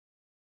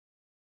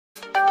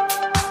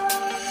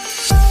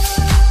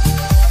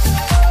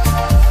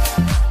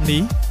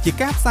នេះជា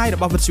ការផ្សាយរ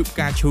បស់វិទ្យុផ្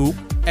កាឈូក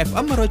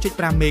FM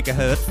 105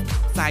 MHz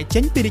ផ្សាយ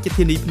ចេញពីរាជ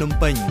ធានីភ្នំ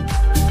ពេញ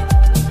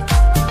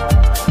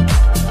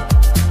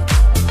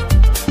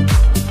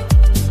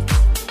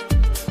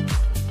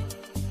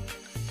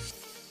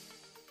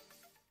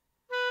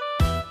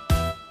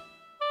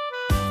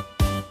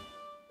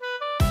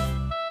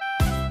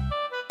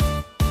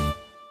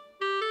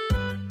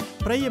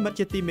ប្រិយមិត្ត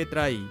ជាទីមេត្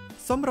រី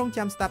សូមរង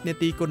ចាំស្ដាប់នា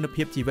ទីគុណ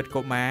ភាពជីវិត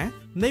កុមារ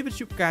នៃវិទ្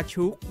យុផ្កា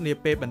ឈូកនា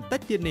ពេលបន្តិ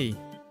ចទៀតនេះ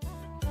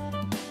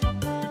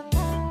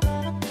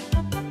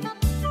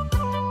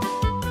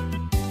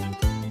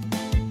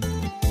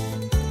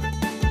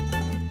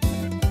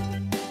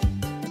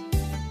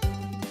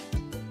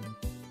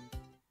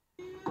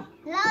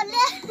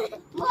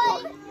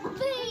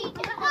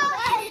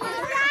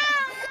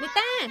នី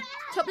តា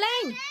ឈប់លេ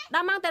ងដ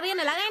ល់ម៉ោងទៅរៀ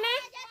នឥឡូវឯណា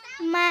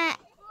ម៉ាក់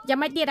យ៉ាង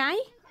ម៉េចទៀតហើយ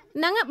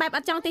ហ្នឹងបែបអ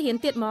ត់ចង់ទៅរៀន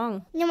ទៀតហ្មង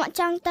ខ្ញុំអត់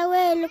ចង់ទៅ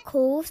ទេលោកគ្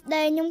រូស្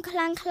ដីខ្ញុំខ្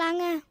លាំង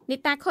ណានី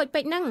តាខូចពេ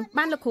កហ្នឹង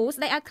បានលោកគ្រូ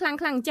ស្ដីឲ្យខ្លាំង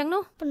អញ្ចឹង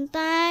នោះប៉ុន្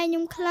តែខ្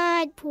ញុំខ្លា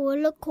ចព្រោះ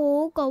លោកគ្រូ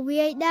ក៏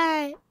វាយដែរ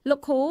លោក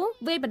គ្រូ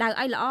វាយបដៅ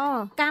ឲ្យល្អ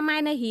ការម៉ែ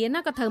នៅរៀន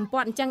ក៏ត្រូវ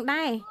ពាត់អញ្ចឹង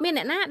ដែរមាន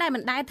អ្នកណាដែលមិ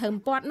នដែរត្រូវ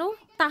ពាត់នោះ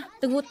តោះ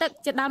ទៅងូតទឹក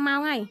ជិតដល់ម៉ោង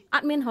ហើយអ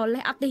ត់មានរ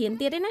លេះអត់ទៅរៀន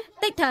ទៀតទេណា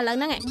តិចត្រូវឥឡូវ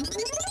ហ្នឹង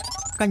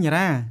កញ្ញា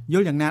រាយ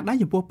ល់យ៉ាងណាដែរ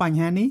ចំពោះបញ្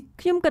ហានេះ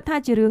ខ្ញុំគិតថា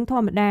ជារឿងធ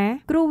ម្មតា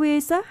គ្រូវាយ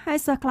សិស្សហើយ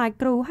សិស្សខ្លាច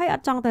គ្រូហើយអ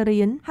ត់ចង់ទៅ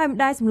រៀនហើយមិន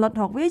ដែរសម្លុត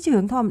រកវាជា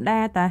រឿងធម្មតា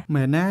តា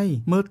មែនហើយ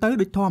មើលទៅ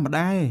ដូចធម្ម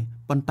តា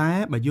ប៉ុន្តែ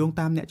បើយោង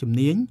តាមអ្នកជំ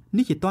នាញ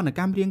នេះជាទណ្ឌ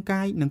កម្មរាង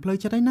កាយនិងផ្លូវ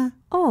ចិត្តឯណា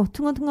អូ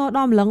ធ្ងន់ធ្ងរដ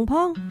ល់ម្លឹងផ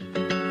ង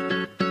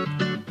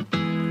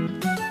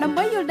ដើម្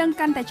បីយល់ដឹង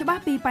កាន់តែច្បា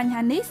ស់ពីបញ្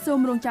ហានេះសូម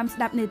រងចាំស្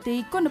ដាប់នាទី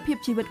គុណភាព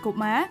ជីវិតកុ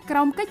មារក្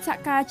រោមកិច្ចសហ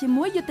ការជា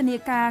មួយយុទ្ធនា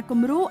ការ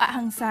គំរូអ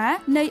ហិង្សា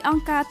នៃអ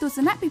ង្គការទស្ស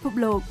នៈពិភព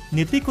លោក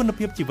នាទីគុណ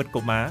ភាពជីវិត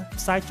កុមារ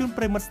ផ្សាយជូន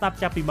ប្រិយមិត្តស្ដាប់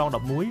ចាប់ពីម៉ោង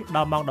11ដ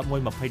ល់ម៉ោង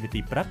11:20នា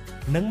ទីព្រឹក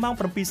និងម៉ោង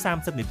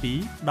7:30នាទី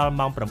ដល់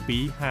ម៉ោង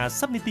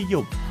7:50នាទីយ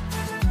ប់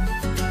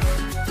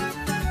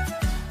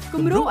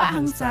គំរូអ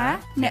ហិង្សា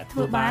អ្នកធ្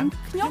វើបាន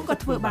ខ្ញុំក៏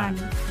ធ្វើបាន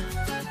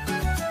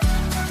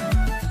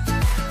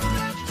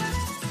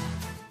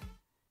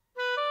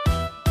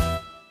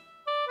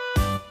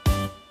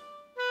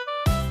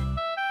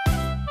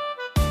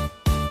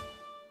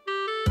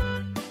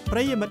ប្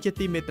រិយមិត្តជា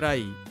ទីមេត្រី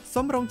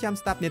សូមរងចាំ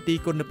ស្ដាប់នាទី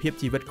គុណភាព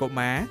ជីវិតកុ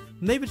មារ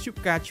នៃវិទ្យុ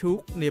ផ្កាឈូក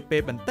នាពេ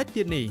លបន្តិច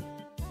ទៀតនេះ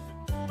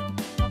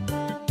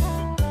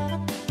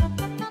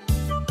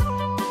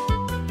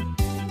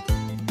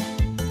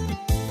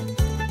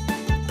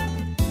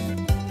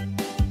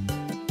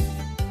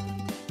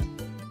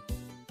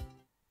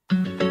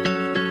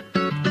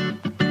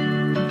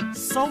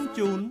សូម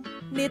ជូន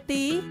នា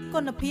ទីគុ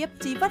ណភាព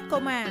ជីវិតកុ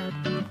មារ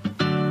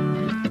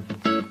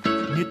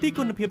នីតិ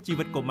គុណភាពជី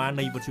វិតកុមារ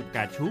នៃវិទ្យុផ្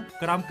កាឈូក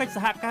ក្រោមកិច្ចស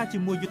ហការជា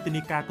មួយយុទ្ធ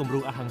នាការគំរូ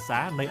អហិង្សា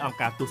នៃអង្គ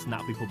ការទស្សនៈ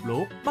ពិភពលោ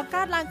កបង្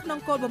កើតឡើងក្នុង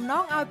គោលបំណ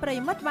ងឲ្យប្រិយ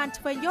មិត្តបាន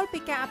ឆ្វេងយល់ពី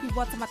ការអភិវ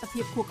ឌ្ឍសមត្ថ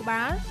ភាពខួរក្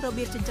បាលរ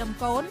បៀបចិញ្ចឹម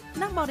កូន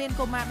និងបង្រៀន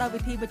កុមារដោយ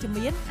វិធីវិជ្ជ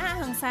មានអ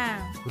ហិង្សា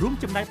រួម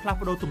ចំណែកផ្លាស់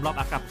ប្ដូរទម្លាប់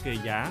អាកប្បកិ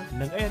រិយា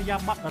និងឥរិយា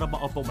បថរប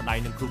ស់ឪពុកម្ដាយ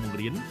និងគ្រូបង្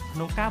រៀនក្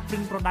នុងការព្រៀ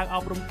ងប្រដៅអ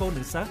ប់រំកូន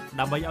និងសិស្ស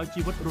ដើម្បីឲ្យ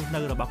ជីវិតរស់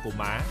នៅរបស់កុ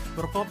មារ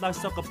ប្រកបដោយ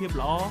សុខភាព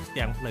ល្អ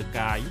ទាំងផ្លូវ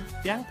កាយ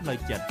ទាំងផ្លូវ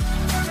ចិត្ត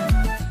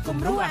គំ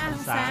រូអហិ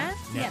ង្សា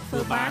អ្នកធ្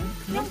វើបាន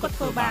ខ្ញុំក៏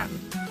ធ្វើបាន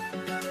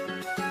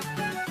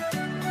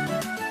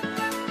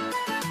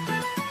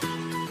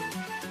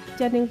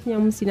ចា៎នាងខ្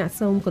ញុំស៊ីណា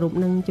សូមគោរព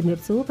នឹងជំរាប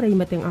សួរប្រិយ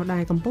មិត្តទាំងអស់ដែ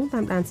លកំពុងតា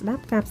មដានស្ដា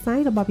ប់ការផ្សាយ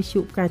របស់វិទ្យុ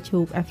ផ្កាឈូ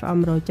ក FM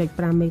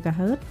 105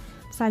 MHz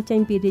ផ្សាយចេញ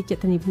ពីរាជ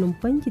ធានីភ្នំ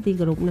ពេញជាទី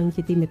គោរពនិង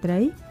ជាទីមេត្រី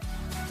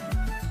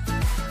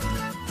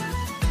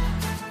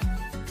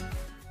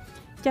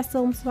ចាស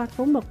សូមស្វាគ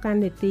មន៍មកកាន់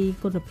នេតិ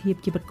គុណភាព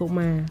ជីវិតកុ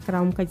មារក្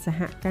រោមកិច្ចស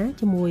ហការ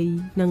ជាមួយ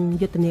នឹង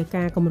យុទ្ធនា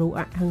ការគំរូ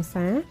អហិង្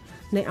សា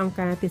នៃអង្គ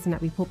ការទស្សនៈ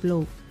ពិភពលោ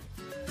ក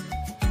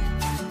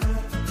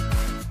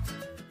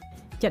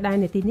ចាសដែល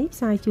នេតិនេះផ្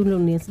សាយជូនលោ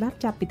កនាងស្ដាប់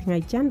ចាប់ពីថ្ងៃ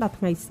ច័ន្ទដល់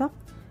ថ្ងៃសុក្រ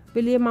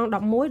វេលាម៉ោង11ដ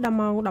ល់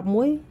ម៉ោង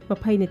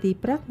11:20នាទី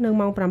ព្រឹកនិង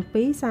ម៉ោង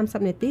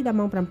7:30នាទីដល់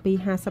ម៉ោង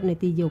7:50នា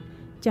ទីយប់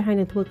ចាសហើយ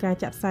នឹងធ្វើការ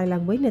ចាក់ផ្សាយឡើ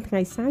ងវិញនៅថ្ងៃ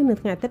សៅរ៍និង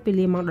ថ្ងៃអាទិត្យវេ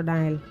លាម៉ោងដ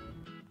ដែល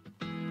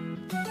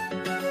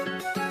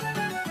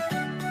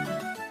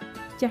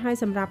ចាស់ហើយ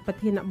សម្រាប់ប្រ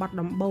ធានបទ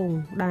ដំបូង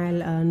ដែល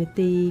នី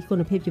តិគុ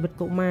ណភាពជីវិត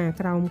កុមារ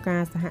ក្រោមកា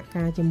រសហ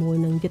ការជាមួយ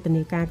នឹងយុទ្ធ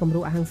នាការគំ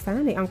រូអហិង្សា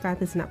នៃអង្គការ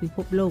ទស្សនៈពិភ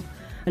ពលោក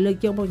លើក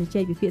យកមកជ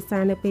ជែកពិភាក្សា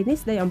នៅពេលនេះ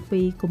ស្ដីអំ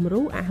ពីគំ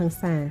រូអហិង្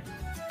សា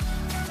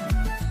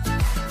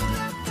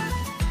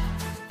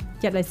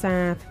ចាត់ដោយសា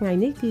រថ្ងៃ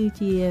នេះគឺ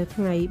ជា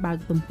ថ្ងៃបើក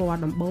ទំព័រ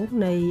ដំបូង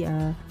នៃ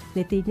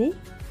នីតិនេះ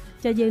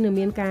ចាយើងនឹង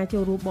មានការចូ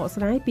លរួមបក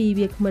ស្រាយពី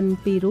វាគ្មិន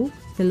ពីររូប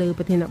ទៅលើ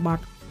ប្រធានបទ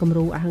គំ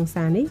រូអហិង្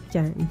សានេះ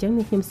ចាអញ្ចឹង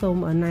ខ្ញុំសូម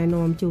ណែ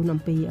នាំជូន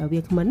អំពី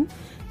វាគ្មិន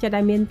ចាដែ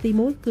លមានទី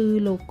1គឺ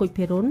លោកគុជ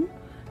ភិរុន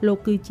លោក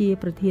គឺជា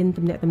ប្រធាន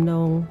ទំនាក់ទំន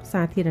ង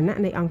សាធារណៈ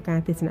នៃអង្គការ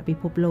ទស្សនៈពិ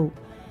ភពលោក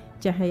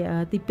ចាហើយ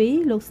ទី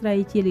2លោកស្រី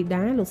ជាលី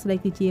ដាលោកស្រី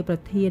គឺជាប្រ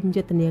ធាន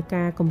យុទ្ធនា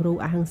ការគំរូ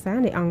អហិង្សា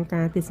នៃអង្គ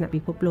ការទស្សនៈពិ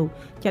ភពលោក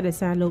ចាដោយ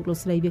សារលោក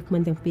ស្រីវាគ្មិ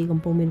នទាំងពីរកំ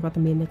ពុងមានវត្ត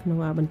មាននៅក្នុង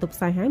បន្ទប់ផ្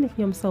សាយហើយខ្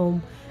ញុំសូម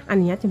អ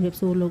នុញ្ញាតជម្រាប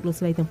សួរលោក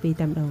ស្រីទាំងពីរ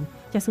តែម្ដង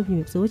ចាសូមជម្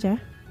រាបសួរចា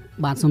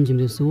បាទសូមជ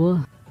ម្រាបសួរ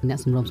អ្នក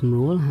សម្របសម្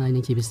រួលហើយនឹ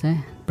ងជាពិសេស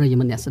ប្រិយ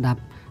មិត្តអ្នកស្ដាប់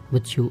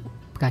វិទ្យុ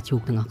ផ្កាឈូក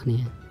ទាំងអស់គ្នា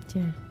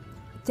ចា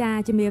ចា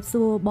ជំរាប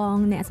សួរបង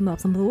អ្នកសម្រប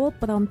សម្រួល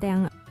ព្រមទាំង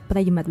ប្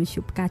រិយមិត្តវិទ្យុ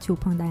ផ្កាឈូក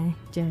ផងដែរ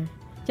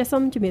ចាសូ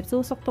មជំរាបសួ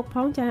រសុខទុក្ខផ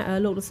ងចា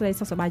លោកលោកស្រី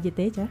សុខសប្បាយ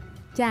ទេ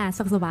ចា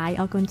សុខសប្បាយ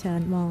អរគុណច្រើ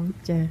នបង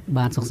ចា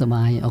បាទសុខសប្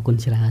បាយអរគុណ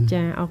ច្រើន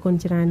ចាអរគុណ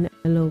ច្រើន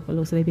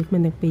លោកស្រីវាគ្មិ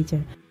នទាំងពីរចា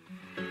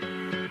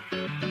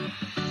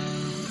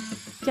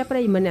ប្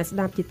រិយមិត្តអ្នកស្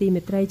ដាប់ជាទី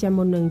មេត្រីចាំ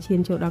មុននឹងឈាន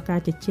ចូលដល់ការ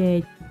ជជែក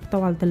ផ្ទា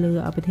ល់ទៅលើ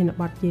ប្រធាន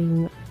បទយើង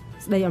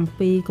ស្ដីអំ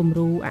ពីគំ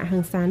រូអហិ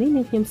ង្សានេះ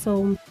នឹងខ្ញុំសូ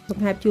មប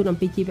ង្ហាញជូនអំ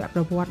ពីជីវប្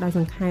រវត្តិដោយស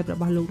ង្ខេបរ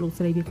បស់លោក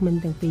ស្រីវាគ្មិន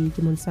ទាំងពីរ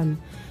ជាមុនសិន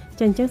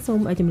ចាអញ្ចឹងសូម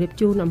ជម្រាប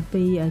ជូនអំ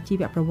ពីជី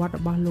វប្រវត្តិរ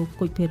បស់លោក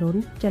គុជភិរុន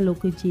ចាលោក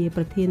គឺជា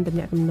ប្រធានតំ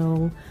ណាក់តំណង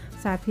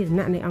សាធារ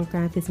ណៈនៃអង្គ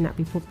ការទស្សន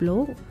ពិភពលោ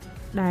ក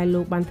ដែល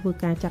លោកបានធ្វើ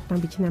ការចាប់តាំង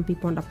ពីឆ្នាំ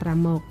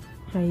2015មក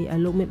ហើយ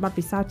លោកមានបទ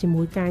ពិសោធន៍ជា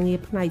មួយការងារ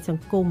ផ្នែកស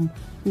ង្គម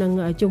និង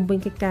ជំវិញ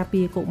កិច្ចការ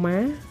ពារកុមា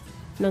រ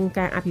និង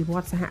ការអភិវ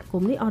ឌ្ឍសហគ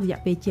មន៍នេះអស់រយៈ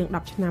ពេលជាង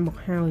10ឆ្នាំមក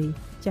ហើយ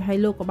ចាហើយ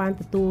លោកក៏បាន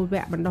ទទួលវ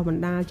គ្គបណ្ដុះប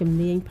ណ្ដាលជំ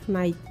នាញផ្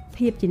នែក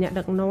ភាពជាអ្នក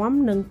ដឹកនាំ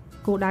និង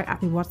គោលដៅអ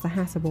ភិវឌ្ឍសហ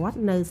សវត្ត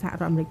នៅសហរ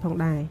ដ្ឋអាមេរិកផង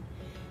ដែរ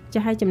ចា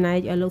ហើយចំណែក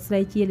លោកស្រី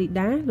ជាលី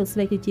ដាលោកស្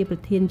រីគឺជាប្រ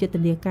ធានយុទ្ធ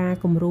នាការ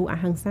គំរូអ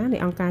ហិង្សានៃ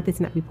អង្គការទស្ស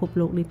នពិភព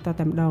លោកនេះត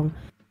តែម្ដង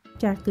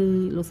ចាគឺ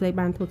លោកស្រី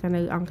បានធ្វើការ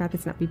នៅអង្គការទ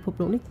ស្សនពិភព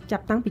លោកនេះចា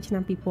ប់តាំងពីឆ្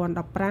នាំ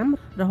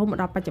2015រហូតមក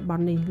ដល់បច្ចុប្ប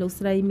ន្ននេះលោក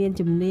ស្រីមាន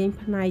ជំនាញ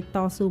ផ្នែកត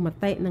ស៊ូម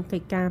តិនិងកិ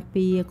ច្ចការ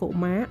ពារកុ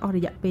មារអស់រ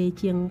យៈពេល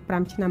ជាង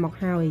5ឆ្នាំមក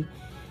ហើយ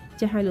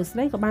ចាហើយលោកស្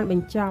រីក៏បានប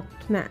ញ្ចប់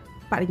ថ្នាក់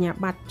បរិញ្ញា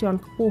បត្រជាន់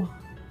ខ្ពស់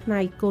ផ្នែ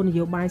កគោលន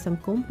យោបាយស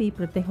ង្គមពី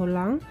ប្រទេសហូឡ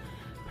ង់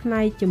ផ្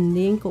នែកជំ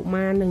នាញកុ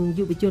មារនិង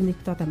យុវជននេះ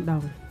តតែម្ដ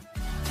ង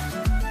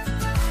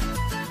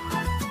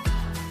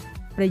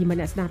ប្រិយមិត្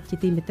តអ្នកស្ដាប់ជា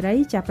ទីមេត្រី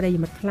ចាប្រិយ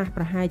មិត្តខ្លះ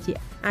ប្រហែលជា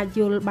អាចយ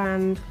ល់បាន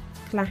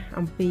ខ្លះ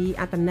អំពី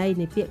អត្ថន័យ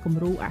នៃពាក្យគំ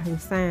រូអហិ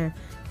ង្សា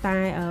តែ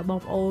បង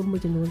ប្អូនមួយ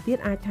ចំនួនទៀត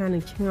អាចថានឹ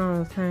ងឆ្ងល់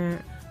ថា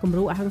គំ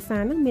រូអហិង្សា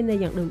នឹងមានន័យ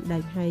យ៉ាងដូចម្ដេ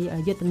ចហើយ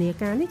យុទ្ធនា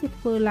ការនេះគេ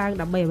ធ្វើឡើង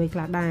ដើម្បីអ្វីខ្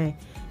លះដែរ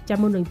ចាំ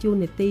មុននឹងជួន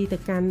នីតិទៅ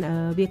កាន់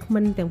វាគ្មិ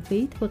នទាំងពី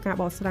រធ្វើការ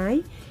បកស្រាយ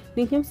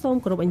នាងខ្ញុំសូម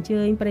គោរពអញ្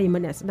ជើញប្រិយមិ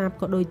ត្តអ្នកស្ដាប់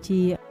ក៏ដូច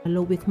ជា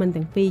លោកវាគ្មិន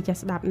ទាំងពីរចាស់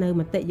ស្ដាប់នៅ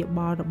មតិយោប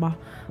ល់របស់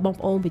បង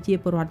ប្អូនប្រជា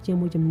ពលរដ្ឋជា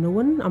មួយចំនួ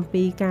នអំ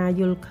ពីការ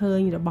យល់ឃើញ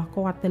របស់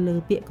គាត់ទៅលើ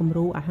ពាក្យគំ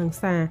រូអហិង្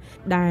សា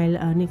ដែល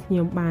នាងខ្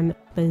ញុំបាន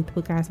ទៅធ្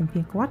វើការសម្ភា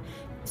សគាត់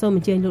សូមអ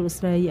ញ្ជើញលោក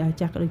ស្រី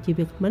ចាស់ក៏ដូចជា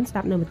វាគ្មិនស្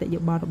ដាប់នៅមតិយោ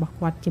បល់របស់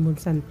គាត់ជាមុន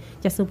សិន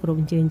ចាស់សូមគោរព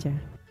អញ្ជើញចា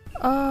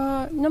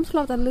ខ្ញុំឆ្ល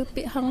ប់តែលើ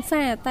ពាក្យហិង្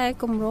សាតែ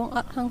គម្រោងអ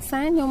ត់ហិង្សា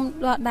ខ្ញុំ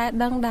អត់ដែរ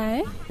ដឹងដែរ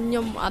ខ្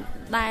ញុំអត់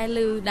ដែរ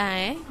ឮដែ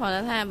រគា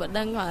ត់ថាបើ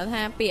ដឹងគាត់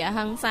ថាពាក្យ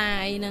ហិង្សា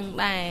អីនឹង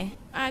ដែរ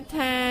អាច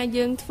ថា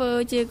យើងធ្វើ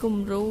ជាគំ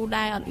រូ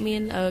ដែលអត់មា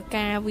ន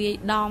ការវាយ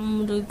ដំ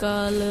ឬក៏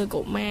លើ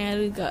កុមា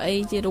រឬក៏អី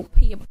ជារូប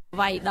ភាព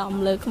វាយដំ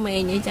លើក្មេ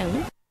ងអីចឹង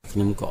ខ្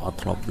ញុំក៏អត់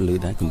ធ្លាប់ឮ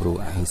ដែរគំរូ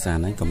អហិង្សា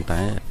ហ្នឹងក៏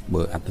តែ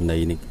បើអត្ថន័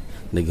យ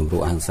នៃគំរូ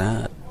អហិង្សា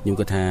ខ្ញុំ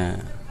គាត់ថា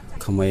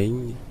ក្មេង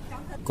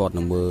គាត់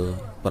នឹងមើល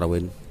បរិវេ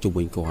ណជុំ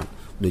វិញគាត់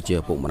ដូចជា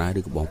ឪពុកម្ដាយ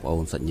ឬក៏បងប្អូ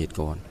នសាច់ញាតិ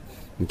គាត់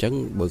អញ្ចឹង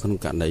បើក្នុង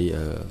ករណី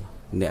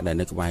អ្នកដែល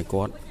នៅក្បែរ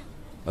គាត់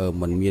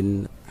มันមាន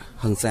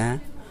ហិង្សា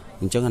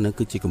អញ្ចឹងអានឹង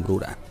គឺជាគំរូ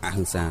អ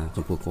ហិង្សា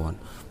ចំពោះគាត់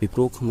ពីព្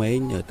រោះក្មេង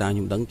តាមខ្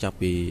ញុំដឹងចាប់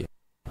ពី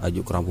អា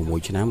យុក្រោម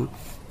6ឆ្នាំ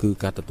គឺ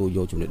ការទទួលយ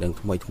កចំណេះដឹង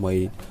ថ្មី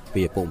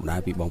ពីឪពុកម្ដាយ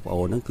ពីបងប្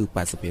អូនហ្នឹងគឺ 80%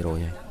 ហើយ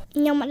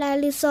ខ្ញុំមិនដែល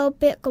ឮសូរ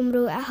ពាក្យគំ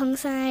រូអហិង្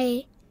សា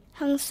ទេ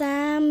ហិង្សា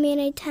មាន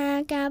ន័យថា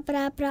ការប្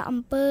រើប្រាស់អំ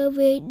ពើ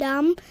វាយ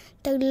ដំ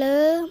ទៅលើ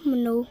ម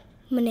នុស្ស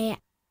ម្នាក់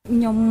ខ្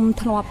ញុំ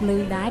ធ្លាប់ឮ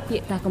ដែរពា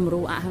ក្យថាគំ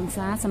រូអហិង្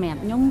សាសម្រាប់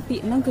ខ្ញុំពា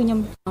ក្យហ្នឹងគឺខ្ញុំ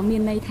មា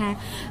នន័យថា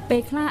ពេ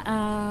លខ្លះ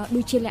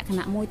ដូចជាលក្ខ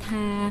ណៈមួយ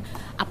ថា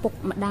ឪពុក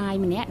ម្ដាយ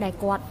ម្នាក់ដែល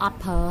គាត់អត់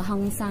ប្រើហិ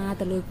ង្សា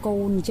ទៅលើកូ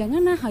នអញ្ចឹង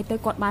ណាហើយទៅ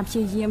គាត់បានព្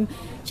យាយាម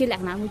ជាល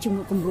ក្ខណៈមួយជំ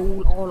នួសគំរូ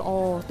ល្អ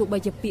ទោះបី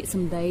ជាពាក្យស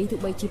ម្ដីទោះ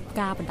បីជា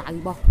ការបដៅរ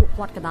បស់ពួក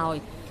គាត់ក៏ដោយ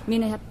មាន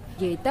ន័យថា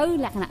និយាយទៅ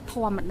លក្ខណៈធ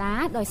ម្មតា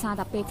ដោយសារ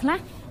តែពេលខ្លះ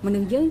មនុ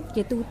ស្សយើង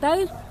ជាទូទៅ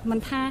មិន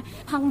ថា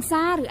ហិង្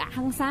សាឬអ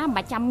ហិង្សាមិន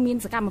បាច់ចាំមាន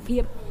សកម្មភា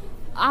ព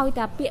ឲ្យ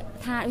តែពាក្យ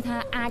ថាដូចថា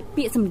អាច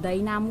ពាក្យសម្ដី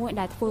ណាមួយ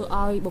ដែលធ្វើ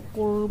ឲ្យបុគ្គ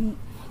ល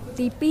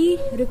ទី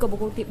2ឬក៏បុ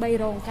គ្គលទី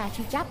3រងការ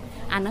ឈឺចាប់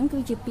អាហ្នឹងគឺ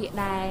ជាពាក្យ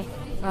ដែល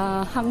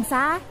ហិង្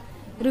សា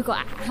ឬក៏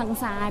អហិង្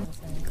សា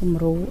គំ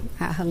រូ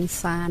អហិង្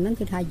សាហ្នឹង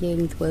គឺថាយើង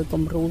ធ្វើ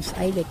គំរូស្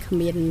អីដែលគ្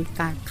មាន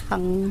ការខឹ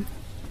ង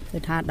គឺ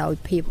ថាដោយ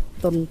ភាព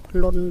ទន់ភ្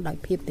លន់ដោយ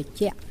ភាពត្រ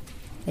ជាក់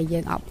ដែលយើ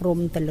ងអប់រំ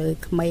ទៅលើ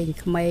ក្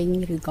មេង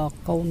ឬក៏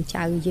កូន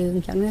ចៅយើងអ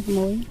ញ្ចឹងណា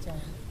មួយ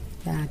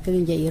ចាគឺ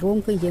និយាយរួម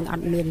គឺយើងអ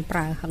ត់មានប្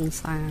រើហិង្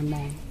សាហ្ម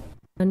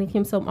ងនេះខ្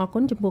ញុំសូមអរគុ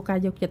ណចំពោះការ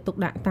យកចិត្តទុក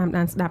ដាក់តាម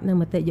ដានស្ដាប់នៅ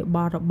មតិយោប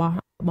ល់របស់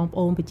បងប្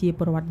អូនប្រជាព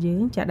លរដ្ឋយើ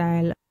ងចាដែ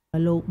ល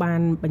លោកបា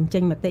នបញ្ចេ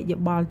ញមតិយោ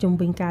បល់ជុំ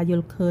វិញការយ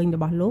ល់ឃើញរ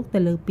បស់លោកទៅ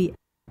លើពាក្យ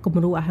គំ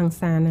រូអហិង្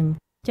សាហ្នឹង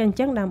ចាអញ្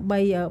ចឹងដើម្បី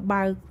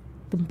បើក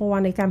ទំព័រ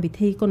នៃកម្មវិ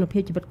ធីគុណភា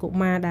ពជីវិតកុ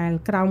មារដែល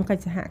ក្រោមកិ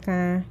ច្ចសហ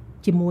ការ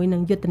ជាមួយនឹ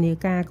ងយុទ្ធនា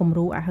ការគំ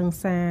រូអហិង្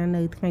សា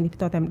នៅថ្ងៃនេះផ្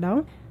ទាល់តែម្ដង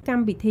ក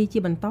ម្មវិធីជា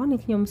បន្តនេះ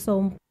ខ្ញុំសូ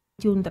ម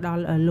ជូនទៅដ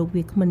ល់លោក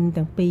វាគ្មិន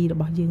ទាំងពីររ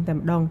បស់យើងតែ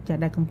ម្ដងចា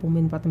ដែលកំពុង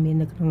មានវត្តមាន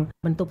នៅក្នុង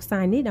បន្ទប់ផ្សា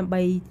យនេះដើម្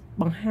បី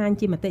បង្ហាញ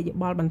ជាមតិយោ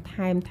បល់បន្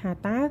ថែមថា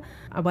តើ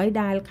អ្វី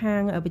ដែលខា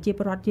ងប្រជាព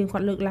លរដ្ឋយើងគា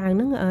ត់លើកឡើងហ្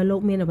នឹងលោ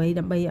កមានអ្វី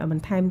ដើម្បីប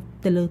ន្ថែម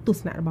ទៅលើទស្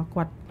សនៈរបស់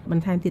គាត់ប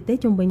ន្ថែមទៀតទេ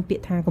ជុំវិញពា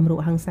ក្យថាគំរូ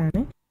អហិង្សា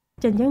ណា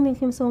ចាអញ្ចឹងនាង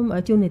ខ្ញុំសូម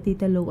ជូននីតិ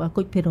ទៅលោក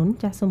គុជភិរុន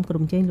ចាសូមក្រុ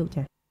មជើងលោក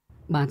ចា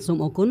បាទសូម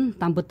អរគុណ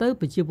តាមពិតទៅ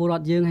ប្រជាពលរ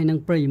ដ្ឋយើងហើយនឹង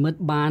ប្រិយមិត្ត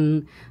បាន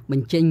ប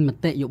ញ្ចេញម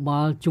តិយោប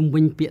ល់ជុំ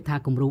វិញពាក្យថា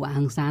គំរូអ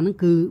ហិង្សាហ្នឹង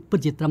គឺពិត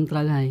ជាត្រឹមត្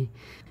រូវហើយ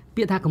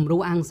ពាក្យថាគំរូ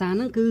អហិង្សាហ្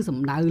នឹងគឺសំ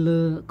ដៅលើ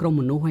ក្រុម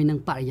មនុស្សហើយនឹង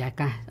បរិយា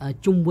កាស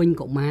ជុំវិញ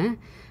កុមារ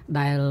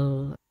ដែល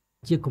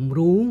ជាគំ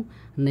រូ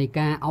នៃ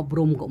ការអប់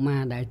រំកុមា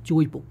រដែលជួ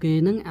យពួកគេ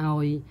នឹងឲ្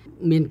យ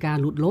មានការ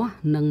លូតលាស់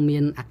និងមា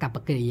នអាកប្ប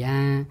កិរិយា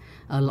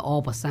ល្អ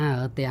ប្រសើរ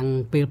ទាំង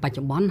ពេលបច្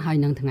ចុប្បន្នហើយ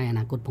និងថ្ងៃអ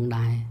នាគតផង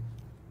ដែរ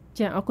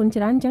ចាអរគុណ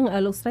ច្រើនអញ្ចឹង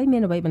លោកស្រីមា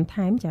នអ្វីបន្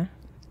ថែមចា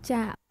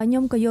ខ្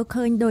ញុំក៏យក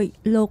ឃើញដោយ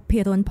លោកភិ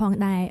រុនផង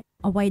ដែរ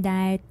អ្វី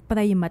ដែលប្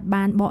រិយមិត្ត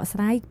បានបកស្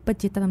រាយពិត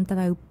ជាត្រឹមត្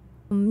រូវ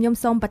ខ្ញុំ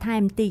សូមបន្ថែ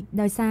មបន្តិច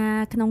ដោយសារ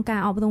ក្នុងការ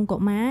អប់រំកុ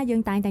មារយើ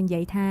ងតែងតែនិ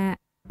យាយថា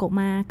កុ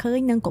មារឃើញ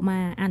និងកុមា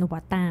រអនុវ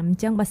ត្តតាមអ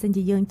ញ្ចឹងបើសិន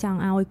ជាយើងចង់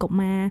ឲ្យកុ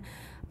មារ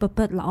ប្រ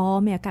ព្រឹត្តល្អ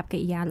មានអាកប្បកិ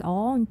រិយាល្អ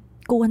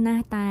គួរណា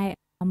ស់តែ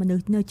មនុ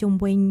ស្សនៅជុំ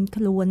វិញ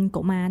ខ្លួន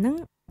កុមារហ្នឹង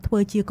ធ្វើ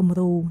ជាគំ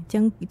រូអញ្ចឹ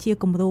ងជា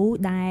គំរូ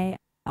ដែល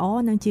ល្អ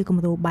និងជាគំ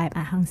រូបែប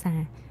អហិង្សា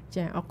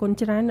ចាអរគុណ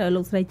ច្រើន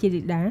លោកស្រីជា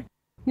លីដា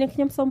នាងខ្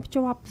ញុំសូមភ្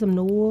ជាប់សំ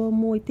ណួរ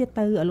មួយទៀត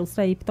ទៅលោកស្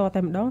រីផ្ទាល់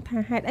តែម្ដងថា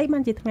ហេតុអីបា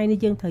នជាថ្ងៃនេះ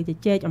យើងត្រូវជ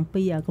ជែកអំ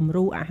ពីគំ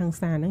រូអហិង្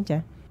សាហ្នឹងចា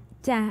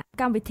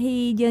កម្មវិធី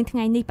យើងថ្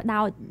ងៃនេះផ្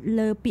ដោត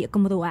លើពាក្យ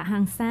គំរូអហិ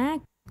ង្សា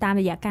តាម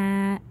រយៈការ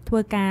ធ្វើ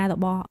ការរ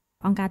បស់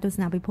អង្គការទស្ស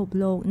នពិភព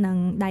លោកនិង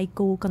ដៃ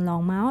គូកន្ល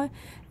ងមក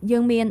យើ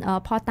ងមាន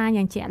ផតតា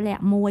យ៉ាងជាក់លា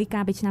ក់មួយ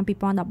កាលពីឆ្នាំ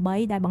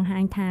2013ដែលបង្ហា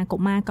ញថាកុ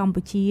មារកម្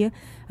ពុជា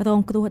រង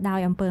គ្រោះដោយ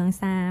អំពើហិង្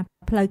សា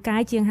ផ្លូវកា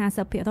យជាង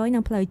 50% និ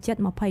ងផ្លូវចិត្ត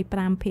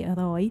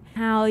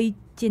 25% ហើយ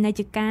ជានិច្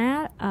ចកាល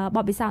ប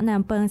ទពិសោធន៍នៅ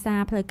អំពើហិង្សា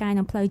ផ្លូវកាយ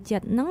និងផ្លូវចិ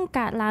ត្តនឹង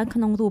កើតឡើងក្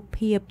នុងរូប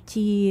ភាព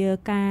ជា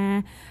ការ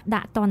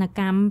ដាក់ទណ្ឌ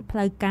កម្មផ្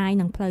លូវកាយ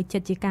និងផ្លូវចិ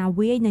ត្តជាការ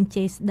វាយនិង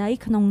ជេរស្ដី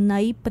ក្នុងន័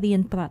យព្រាន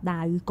ប្រ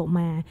ដៅកុ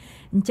មារ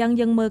អញ្ចឹង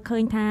យើងមើលឃើ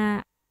ញថា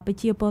ប្រ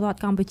ជាពលរដ្ឋ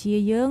កម្ពុជា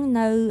យើង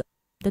នៅ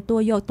ទទួ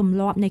លយកទម្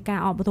លាប់នៃការ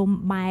អប់រំ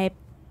បែប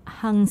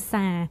ហិង្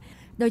សា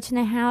ដូច្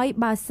នេះហើយ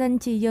បើសិន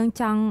ជាយើង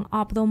ចង់អ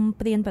ប់រំ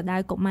ព្រានប្រដៅ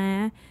កុមារ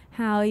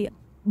ហើយ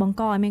បង្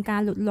កឲ្យមានកា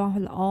រលូតលាស់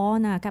ល្អ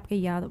និងអាកប្បកិ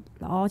រិយា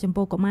ល្អចំ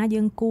ពោះកុមារ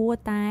យើងគួរ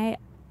តែ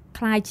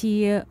ខ្លាយជា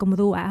គំ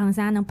រូអហិង្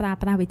សានិងប្រើ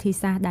ប្រាស់វិធី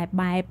សាស្ត្រដែល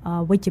បែប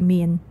វិជ្ជ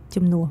មាន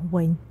ជំនួស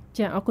វិញ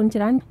ចាអរគុណ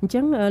ច្រើនអញ្ចឹ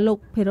ងលោក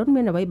ភិរុន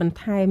មានអ្វីបន្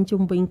ថែម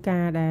ជុំវិញកា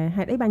រដែល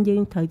ហេតុអីបានយើ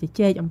ងត្រូវជ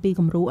ជែកអំពី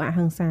គំរូអ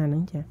ហិង្សាហ្នឹ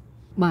ងចា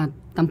បាទ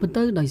តាមពិត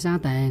ទៅដោយសារ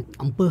តែ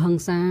អំពើហិ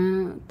ង្សា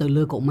ទៅ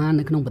លើកុមារ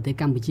នៅក្នុងប្រទេស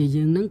កម្ពុជា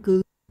យើងហ្នឹងគឺ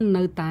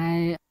នៅតែ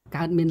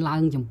កើតមានឡើ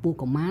ងចំពោះ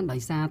កុមារដោ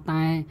យសារ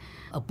តែ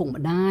ឪពុក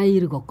ម្ដាយ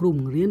ឬក៏គ្រូប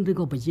ង្រៀនឬ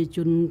ក៏ប្រជាជ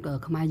ន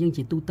ខ្មែរយើង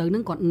ជាទូទៅហ្នឹ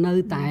ងគាត់នៅ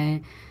តែ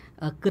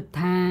គិត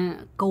ថា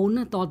កូន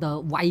តើ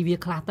វាយវា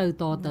ខ្លះទៅ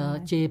តើ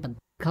ជេរ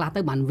ខ្លះទៅ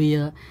បាន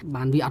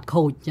វាអត់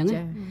ខូចអញ្ចឹង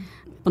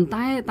ប៉ុន្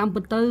តែតាម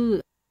ពិតទៅ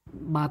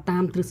បើតា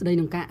មទ្រឹស្ដី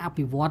ក្នុងការអ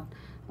ភិវឌ្ឍ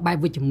បែប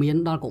វិជ្ជមាន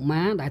ដល់កុ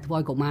មារដែលធ្វើ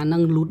ឲ្យកុមារនឹ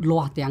ងលូតលា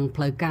ស់ទាំង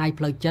ផ្លូវកាយ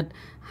ផ្លូវចិត្ត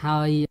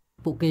ហើយ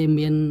ពួកគេ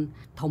មាន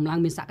ធំឡើង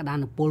មានសក្តា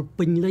នុពល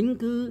ពេញលេញ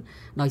គឺ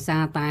ដោយសា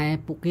រតែ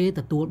ពួកគេ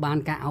ទទួលបាន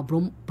ការអប់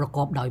រំប្រក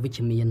បដោយវិជ្ជ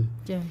មាន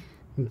ចា៎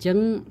អញ្ចឹង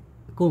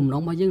គោលបំណ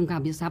ងរបស់យើងក្នុងការ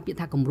ពិភាក្សាពាក្យ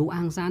ថាគំរូអ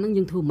ហិង្សានឹង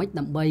យើងធ្វើម៉េច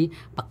ដើម្បី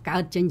បង្កើ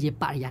តចេញជា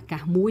បរិយាកា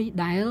សមួយ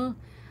ដែល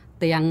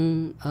ទាំង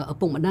ឪ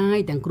ពុកម្ដាយ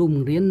ទាំងគ្រូប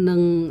ង្រៀននិ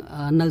ង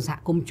នៅសហ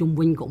គមន៍ជុំ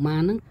វិញកុមា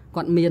រហ្នឹង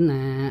គាត់មាន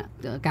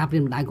ការព្រៀ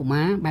នប្រដៅកុ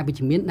មារបែបវិជ្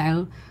ជមានដែល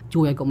ជួ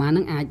យឲ្យកុមារហ្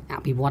នឹងអាចអ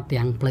ភិវឌ្ឍ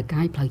ទាំងផ្លូវ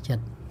កាយផ្លូវចិត្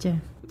ត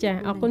ចា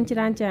អរគុណច្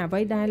រើនចាអ្វី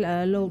ដែល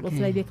លោក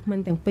ស្រីវាគ្មិន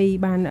ទាំងពីរ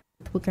បាន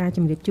ធ្វើការជ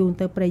ម្រាបជូន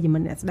ទៅប្រិយមិ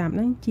ត្តអ្នកស្ដាប់ហ្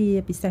នឹងជា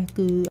ពិសេស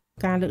គឺ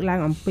ការលើកឡើង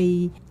អំពី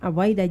អ្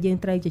វីដែលយើង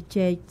ត្រូវជ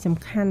ជែកសំ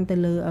ខាន់ទៅ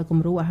លើគំ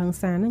រូអហិង្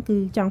សាហ្នឹងគឺ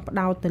ចង់ផ្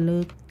ដោតទៅលើ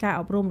ការ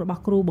អប់រំរប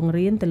ស់គ្រូបង្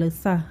រៀនទៅលើ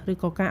សិស្សឬ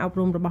ក៏ការអប់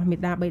រំរបស់មា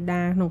តាបិ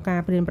តាក្នុងការ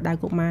ព្រៀនប្រដៅ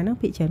កុមារហ្នឹង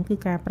ភាគច្រើនគឺ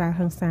ការប្រើ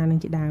ហិង្សានឹង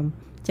ជាដើម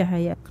ចាហើ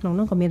យក្នុង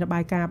នោះក៏មានរបា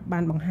យការណ៍បា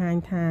នបង្ហាញ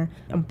ថា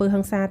អំពើហិ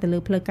ង្សាទៅលើ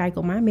ផ្លូវកាយ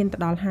កុមារមានទៅ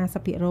ដល់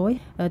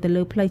 50% ទៅ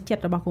លើផ្លូវចិត្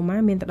តរបស់កុមារ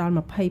មានទៅដល់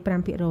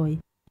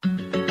 25%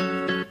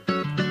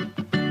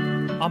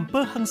អំ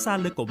ពើហិង្សា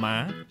លើកុមារ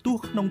ទោះ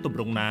ក្នុងទម្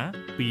រង់ណា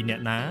ពីអ្នក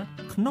ណា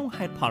ក្នុង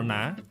ហេតុផល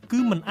ណាគឺ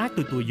មិនអាច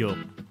ទទួលយក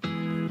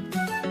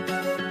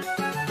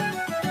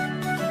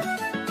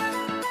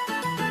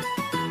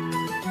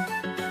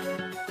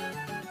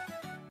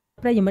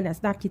ប្រិយមិត្តអ្នក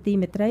ស្ដាប់ជាទី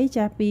មេត្រី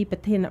ចាស់ពីប្រ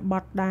ធានប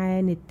ទដែល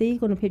នីតិ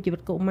គុណភាពជីវិ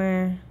តកុមារ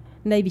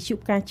នៃវិទ្យុ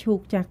ផ្កាឈូក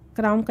ចាស់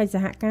ក្រោមកិច្ចស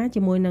ហការ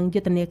ជាមួយនឹងយុ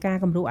ទ្ធនាការ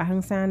គំរូអហិ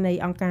ង្សានៃ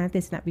អង្គការ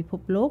ទេសនៈពិភព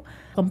លោក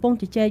កំពុង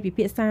ជជែកពិ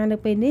ភាក្សានៅ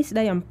ពេលនេះស្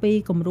ដីអំពី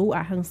គំរូ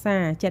អហិង្សា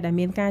ដែល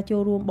មានការចូ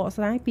លរួមបក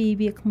ស្រាយពី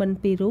វាគ្មិន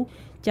ពីររូប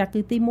ចាស់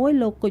គឺទី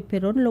1លោកគុជភិ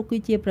រុនលោកគឺ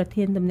ជាប្រ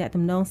ធានទំនាក់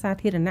ទំនងសា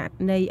ធារណៈ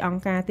នៃអង្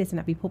គការទេស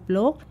នៈពិភព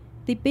លោក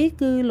ទី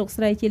2គឺលោក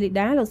ស្រីជាលី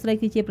ដាលោកស្រី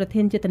គឺជាប្រ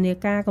ធានយុទ្ធនា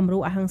ការគំរូ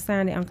អហិង្សា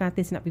នៃអង្គការ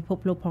ទេសនៈពិភព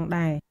លោកផង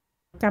ដែរ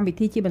កម្មវិ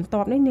ធីជាបន្ត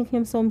នេះនាងខ្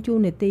ញុំសូមជូន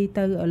នាទី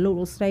ទៅលោក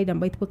ស្រីដើ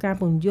ម្បីធ្វើការ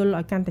ពន្យល់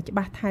ឲ្យកាន់តែច្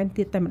បាស់ថែម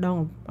ទៀតតែម្ដង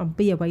អំ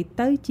ពីអ្វី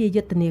ទៅជា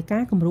យុទ្ធនាកា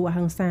រគំរូអ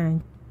ហិង្សា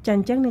ចា៎អ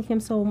ញ្ចឹងនាងខ្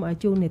ញុំសូម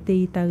ជូននាទី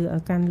ទៅ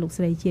កាន់លោក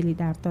ស្រីជាលី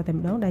ដាបន្តតែ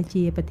ម្ដងដែល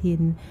ជាប្រធាន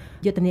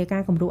យុទ្ធនាកា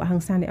រគំរូអហិ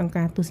ង្សានៃអង្គ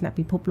ការទស្សនៈ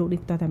ពិភពលោកនេះ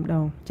បន្តតែម្ដ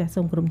ងចា៎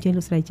សូមគោរពអញ្ជើញ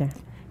លោកស្រីចា៎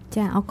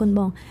ចាអរគុណប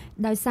ង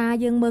ដោយសារ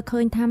យើងមើលឃើ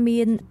ញថាមា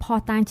នផុស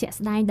តាងជាក់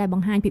ស្ដែងដែលប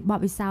ង្ហាញពីបទ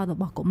ពិសោធន៍រ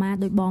បស់កុមារ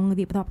ដោយបង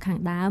រៀបរាប់ខាង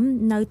ដើម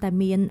នៅតែ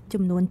មាន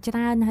ចំនួនច្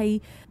រើនហើយ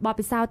បទ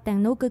ពិសោធន៍ទាំង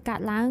នោះគឺកើត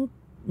ឡើង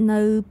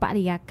នៅប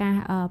រិយាកាស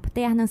ផ្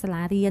ទះនិងសា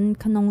លារៀន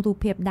ក្នុងរូប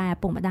ភាពដែលឪ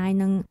ពុកម្ដាយ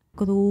និង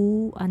គ្រូ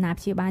អាណា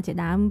ព្យាបាលជា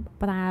ដើម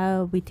ប្រើ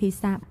វិធី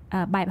សាស្ត្រ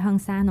បែបហិ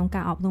ង្សាក្នុង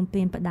ការអប់រំប្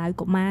រៀនប្រដៅ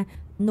កុមារ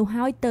នោះ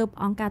ហើយទើប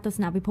អង្គការទស្ស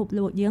នវិភព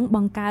លោកយើងប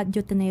ង្កើត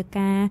យុទ្ធនា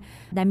ការ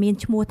ដែលមាន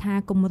ឈ្មោះថា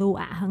គំរូ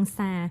អហិង្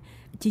សា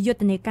ជាយុទ្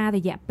ធនាការរ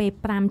យៈពេល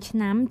5ឆ្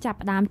នាំចាប់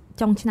ផ្ដើម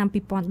ចុងឆ្នាំ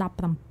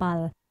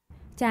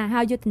2017ចា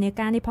ហើយយុទ្ធនា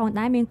ការនេះផង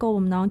ដែរមានគោល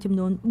បំណងចំ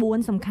នួន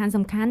4សំ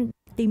ខាន់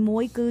ទី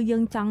1គឺយើ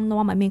ងចង់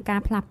នាំឲ្យមានកា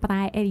រផ្លាស់ប្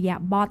រែអរិយា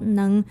ប័ត្រ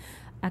និង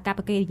អាកប្ប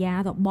កិរិយា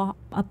របស់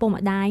ឪពុក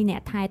ម្ដាយអ្នក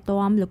ថែ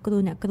ទាំលោកគ្រូ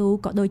អ្នកគ្រូ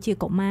ក៏ដូចជា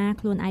កុមារ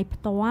ខ្លួនឯងផ្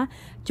ទាល់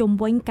ជំ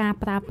វិញការ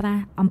ប្រើប្រា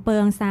ស់អំពើ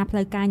ហិង្សាផ្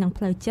លូវកាយនិង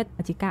ផ្លូវចិត្ត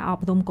ជាការអ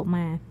ប់រំកុ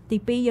មារទី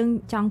2យើង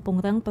ចង់ព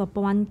ង្រឹងប្រ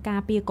ព័ន្ធកា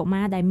រពារកុ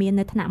មារដែលមាន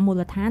នៅថ្នាក់មូល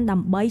ដ្ឋានដើ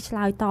ម្បីឆ្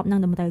លើយតបនឹង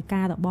តម្រូវ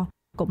ការរបស់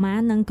កុមារ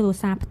និងគ្រួ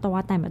សារផ្ទា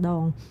ល់តែម្ដ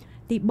ង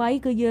ទី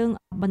3គឺយើង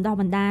បណ្ដុះ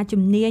បណ្ដាល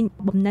ជំនាញ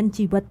បំណិន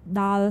ជីវិត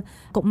ដល់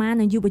កុមារ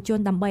និងយុវជន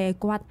ដើម្បីឲ្យ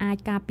គាត់អាច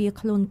ការពារ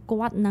ខ្លួន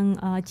គាត់និង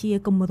ជា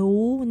គំរូ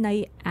នៃ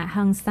អ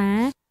ហិង្សា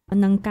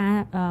និងការ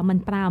មិន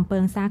ប្រើអំពើ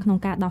ហិង្សាក្នុង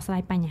ការដោះស្រា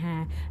យបញ្ហា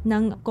និ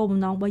ងគោលបំ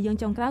ណងរបស់យើង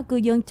ចុងក្រោយគឺ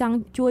យើងចង់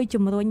ជួយ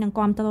ជំរុញនិង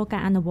គាំទ្រកា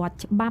រអនុវត្ត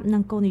ច្បាប់និ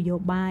ងគោលនយោ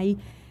បាយ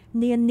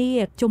នានា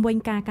ជំវិញ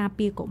ការការ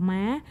ពារកុ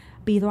មារ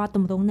ពីរដ្ឋទ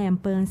ម្រង់នៃអំ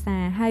ពើហិង្សា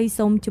ហើយ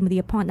សូមជម្រា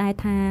បផងដែរ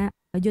ថា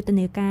យុទ្ធ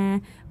នាការ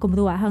គំ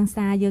រូអហិង្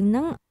សា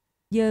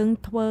យើង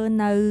ធ្វើ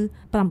នៅ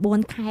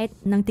9ខេត្ត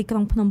និងទីក្រុ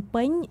ងភ្នំ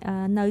ពេញ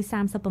នៅ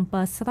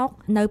37ស្រុក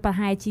នៅប្រ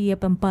ហែលជា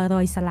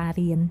700សាលា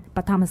រៀនប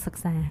ឋមសិ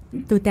ក្សា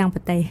ទូទាំងប្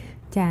រទេស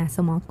ចា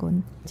សូមអរគុណ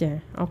ចា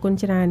អរគុណ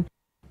ច្រើន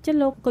ចា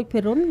លោកគុជភិ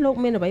រុនលោក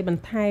មានអ្វីប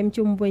ន្ថែម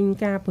ជុំវិញ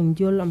ការពន្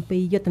យល់អំពី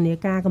យុទ្ធនា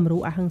ការគំរូ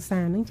អហិង្សា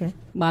ហ្នឹងចា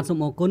បាទសូម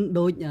អរគុណ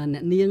ដោយអ្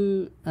នកនាង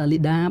លី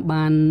ដា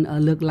បាន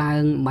លើកឡើ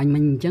ងបាញ់មិ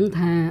ញអញ្ចឹង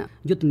ថា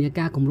យុទ្ធនា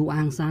ការគំរូអ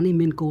ហិង្សានេះ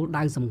មានគោល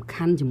ដៅសំ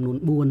ខាន់ចំនួន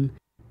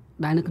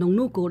4ដែលនៅក្នុង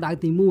នោះគោលដៅ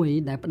ទី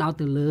1ដែលផ្ដោត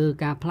ទៅលើ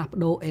ការផ្លាស់ប្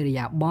ដូរអេរិ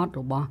យាប័ត្រ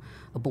របស់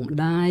ឪពុកម្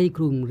ដាយ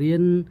គ្រូបង្រៀ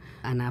ន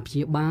អាណាព្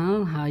យាបាល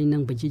ហើយនិ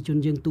ងប្រជាជន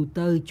យើងទូ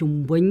ទៅជុំ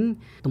វិញ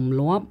ទម្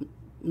លាប់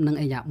និង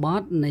អេរិយាប័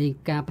ត្រនៃ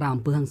ការប្រើ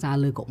អំពើហិង្សា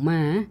លើកុ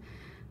មារ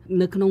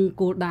នៅក្នុង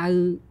គោលដៅ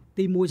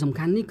ទី1សំ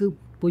ខាន់នេះគឺ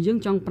ពួកយើង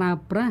ចង់ប្រើ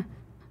ប្រាស់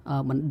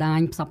បណ្ដាញ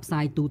ផ្សព្វផ្សា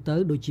យទូទៅ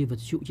ដូចជាវិ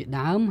ទ្យុជា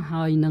ដើម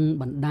ហើយនិង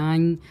បណ្ដាញ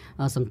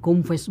សង្គម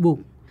Facebook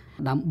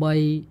ដើម្បី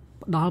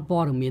ផ្ដល់ព័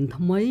ត៌មាន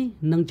ថ្មី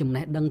និងចំ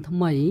ណេះដឹងថ្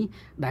មី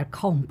ដែល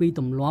ខុសពី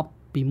ទម្លាប់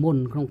ពីមុន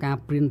ក្នុងការ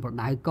ព្រៀនប្រ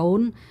ដៅកូន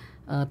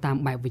តាម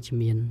បែបវិជ្ជ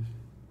មាន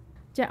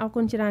ចាអរ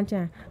គុណច្រើន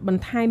ចាប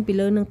ន្ថែមពី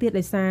លើនឹងទៀត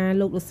ដោយសារ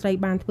លោកលោកស្រី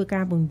បានធ្វើកា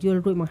រពន្យល់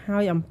រួចមកហើ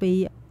យអំពី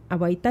អ្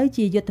វីទៅ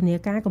ជាយុទ្ធនា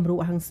ការគំរូ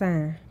អហិង្សា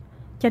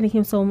ចា៎នេះខ្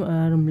ញុំសូម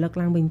រំលឹក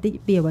ឡើងវិញបន្តិច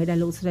ពីអ្វីដែល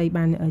លោកស្រី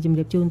បានជម្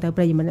រាបជូនទៅ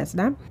ប្រិយមិត្តអ្នកស្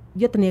ដាប់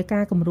យុទ្ធនាកា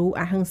រគំរូ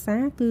អហិង្សា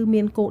គឺ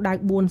មានគោលដៅ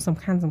4សំ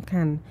ខាន់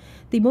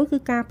ទី1គឺ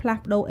ការផ្លាស់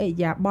ប្ដូរអេរិ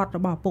យាប័ត្ររ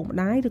បស់ឪពុកម្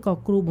ដាយឬក៏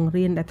គ្រូបង្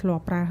រៀនដែលធ្លា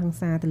ប់ប្រើហិង្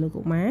សាទៅលើ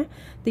កុមារ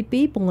ទី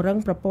2ពង្រឹង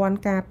ប្រព័ន្ធ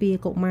ការពារ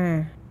កុមារ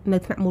នៅ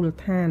ថ្នាក់មូល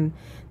ដ្ឋាន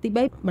ទី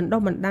3បណ្ដុះ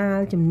បណ្ដាល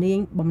ជំនាញ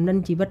បំណិន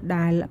ជីវិត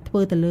ដែលធ្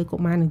វើទៅលើកុ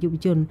មារនិងយុវ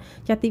ជន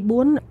ចា៎ទី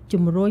4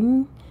ជំរុញ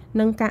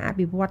និងការអ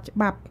ភិវឌ្ឍច្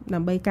បាប់ដើ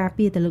ម្បីការ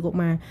ពារទៅលើកុ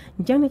មារអ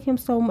ញ្ចឹងនេះខ្ញុំ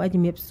សូម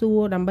ជំរាបសួរ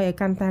ដើម្បីឲ្យ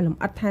កាន់តែលម្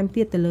អិតថែម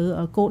ទៀតទៅលើ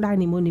គោលដៅ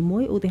នីមួ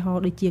យៗឧទាហរ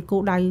ណ៍ដូចជាគោ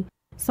លដៅ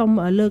សូម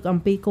លើកអំ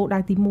ពីគោលដៅ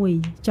ទី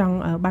1ចង់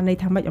បានន័យ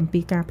ថាម៉េចអំពី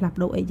ការផ្លាស់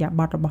ប្ដូរអេរិយា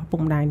ប័ត្ររបស់ពុក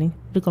ម្ដាយនេះ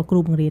ឬក៏គ្រូ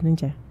បង្រៀនហ្នឹង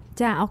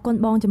ចាអរគុណ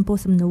បងចំពោះ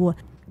សំណួរ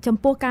ចំ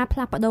ពោះការផ្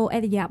លាស់ប្ដូរអេ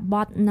រិយា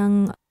ប័ត្រនិង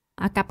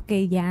អាកប្បកិ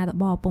រិយារ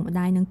បស់ឪពុកម្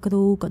ដាយនិងគ្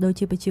រូក៏ដូច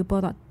ជាប្រជាពល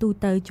រដ្ឋទូ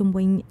ទៅជំ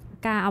វិញ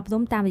ការអប់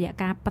រំតាមរយៈ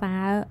ការប្រើ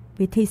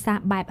វិធីសាស្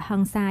ត្របែបហិ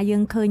ង្សាយើ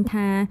ងឃើញ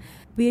ថា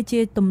វាជា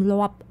ទម្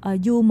លាប់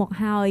យូរមក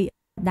ហើយ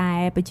ដែ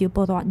លប្រជាព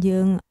លរដ្ឋយើ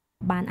ង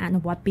បានអនុ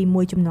វត្តពី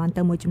មួយចំនួន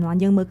ទៅមួយចំនួន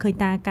យើងមើលឃើញ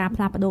ថាការផ្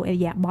លាស់ប្ដូរអេ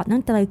រិយាប័ត្រហ្នឹ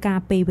ងត្រូវការ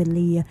ពេលវេ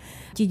លា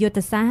ជាយុទ្ធ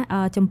សាស្ត្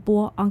រចំ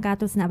ពោះអង្គការ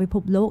ទស្សនវិភ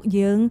ពលោក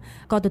យើង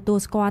ក៏ទទួល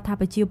ស្គាល់ថា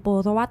ប្រជាពល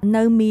រដ្ឋ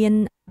នៅមាន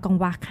កង្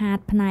វះខាត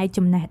ផ្នែក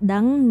ចំណេះដឹ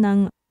ងនិង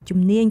ជំ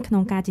នាញក្នុ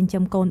ងការចិញ្ចឹ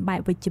មកូនបែប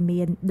វិជ្ជមា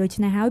នដូច្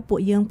នេះហើយពួក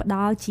យើងផ្ដ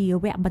ល់ជា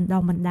វគ្គបណ្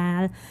ដុះបណ្ដា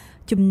ល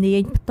ជំនា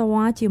ញផ្ទា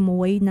ល់ជា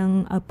មួយនឹង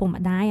ឪពុក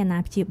ម្ដាយអាណា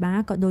ព្យាបាល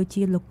ក៏ដូច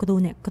ជាលោកគ្រូ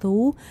អ្នកគ្រូ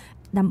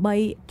ដើម្បី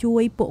ជួ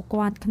យពួក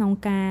គាត់ក្នុង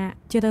ការ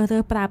ជ្រើសរើ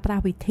សប្រើប្រា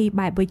ស់វិធី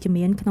បែបវិជ្ជ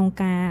មានក្នុង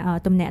ការ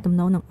ទំនាក់ទំ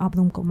នងនិងអប់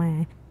រំកុមារ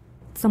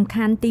សំ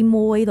ខាន់ទី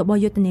1របស់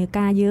យុទ្ធនា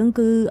ការយើង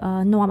គឺ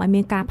នាំឲ្យ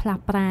មានការផ្លា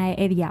ស់ប្រែ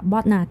អេរិយាប័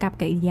ត្រនិងអាកប្ប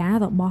កិរិយា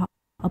របស់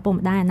ឪពុក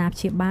ម្ដាយអាណាព្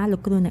យាបាលលោ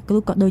កគ្រូអ្នកគ្រូ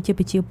ក៏ដូចជា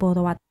ប្រជាពល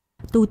រដ្ឋ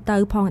ទូទៅ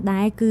ផង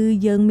ដែរគឺ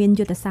យើងមាន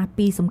យុទ្ធសាស្ត្រ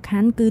2សំខា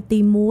ន់គឺទី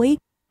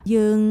1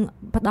យើង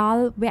ផ្ដល់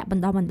វគ្គប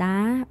ណ្ដុះបណ្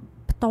ដាល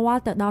ផ្ទា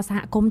ល់ទៅដល់សហ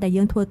គមន៍ដែល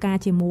យើងធ្វើការ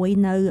ជាមួយ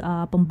នៅ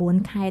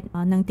9ខេត្ត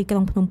និងទីក្រុ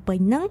ងភ្នំពេញ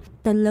ហ្នឹង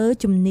ទៅលើ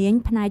ជំនាញ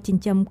ផ្នែកចិ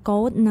ញ្ចឹម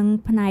កូននិង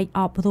ផ្នែក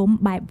អប់រំ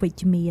បែបវិជ្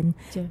ជមាន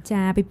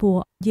ចាពីព្រោះ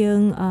យើ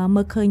ង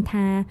មើលឃើញ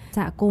ថាស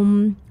ហគមន៍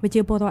ប្រជា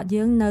ពលរដ្ឋ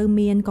យើងនៅ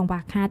មានកង្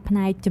វះខាតផ្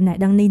នែកចំណេះ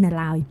ដឹងនេះនៅ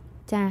ឡើយ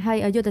ចាហើយ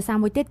យុទ្ធសាស្ត្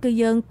រមួយទៀតគឺ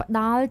យើងផ្ដ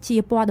ល់ជា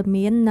ព័ត៌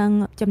មាននិង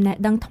ចំណេះ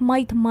ដឹងថ្មី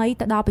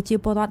ទៅដល់ប្រជា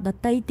ពលរដ្ឋដ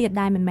ទៃទៀត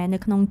ដែលមិនមែននៅ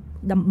ក្នុង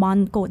តំប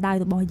ន់គោលដៅ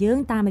របស់យើង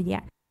តាមរ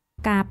យៈ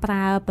ការប្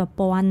រើប្រ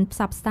ព័ន្ធផ្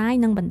សព្វផ្សាយ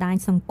និងបណ្ដាញ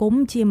សង្គម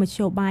ជាមធ្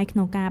យោបាយក្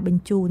នុងការប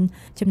ញ្ជូន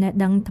ចំណេះ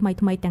ដឹងថ្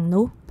មីទាំង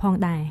នោះផង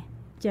ដែរ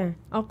ចា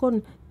អរគុណ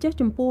ចេះ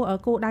ចំពោះ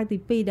គោលដៅទី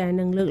2ដែល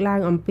នឹងលើកឡើង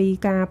អំពី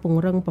ការព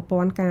ង្រឹងប្រព័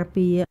ន្ធការ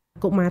ពារ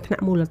កុមារថ្នា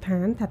ក់មូលដ្ឋា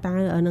នថាតើ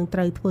នឹងត្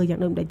រូវធ្វើយ៉ាង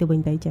ដូចម្តេចទៅវិញ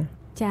ទៅ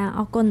ចាអ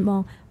រគុណប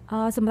ង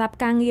សម្រាប់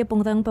ការងារព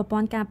ង្រឹងប្រព័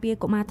ន្ធការពារ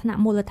កុមារថ្នាក់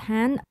មូលដ្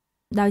ឋាន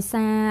ដោយ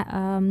សារ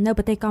នៅ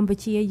ប្រទេសកម្ពុ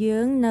ជាយើ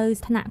ងនៅ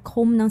ថ្នាក់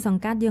ឃុំនិងស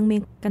ង្កាត់យើងមា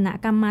នគណៈ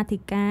កម្មាធិ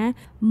ការ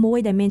មួយ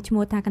ដែលមានឈ្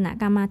មោះថាគណៈ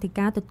កម្មាធិ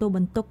ការទទួលប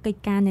ន្ទុកកិច្ច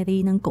ការនារី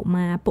និងកុ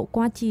មារពួក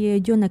គាត់ជា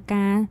យន្ត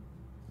ការ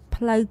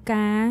ផ្លូវ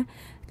ការ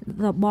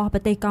របស់ប្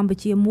រទេសកម្ពុ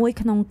ជាមួយ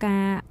ក្នុងកា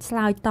រឆ្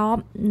លើយតប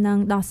និង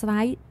ដោះស្រា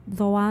យ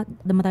រាល់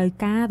តម្រូវ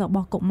ការរប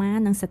ស់កុមារ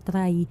និងស្ត្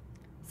រី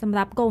សម្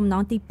រាប់គោលបំណ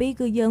ងទី2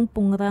គឺយើងព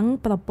ង្រឹង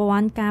ប្រព័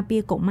ន្ធការពា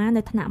រកុមារ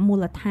នៅថ្នាក់មូ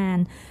លដ្ឋាន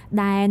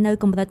ដែលនៅ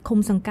កម្រិតឃុំ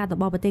សង្កាត់រ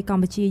បស់ប្រទេសក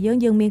ម្ពុជា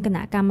យើងមានគ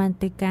ណៈកម្មា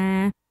ធិការ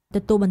ទ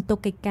ទួលបន្ទុក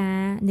កិច្ចការ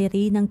នា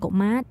រីនិងកុ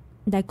មារ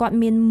ដែលគាត់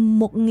មាន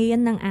មុខងារ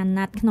និងអាណ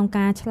ត្តិក្នុង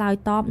ការឆ្លើយ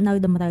តបនៅ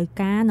តម្រូវ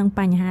ការនិង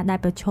បញ្ហាដែល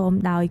ប្រឈម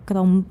ដោយក្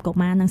រុមកុ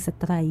មារនិងស្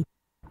ត្រី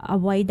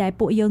អ្វីដែល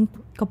ពួកយើង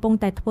កំពុង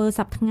តែធ្វើ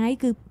សប្តាហ៍ថ្ងៃ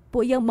គឺពួ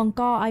កយើងបង្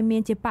កឲ្យមា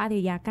នជាប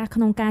រិយាកាសក្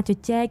នុងការជ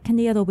ជែកគ្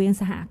នារវាង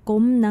សហគ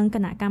មន៍និងគ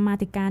ណៈកម្មា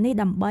ធិការនេះ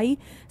ដើម្បី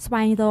ស្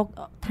វែងរក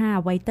ថា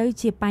អ្វីទៅ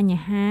ជាបញ្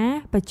ហា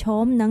ប្រឈ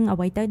មនិងអ្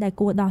វីទៅដែល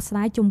គួរដោះស្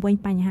រាយជុំវិញ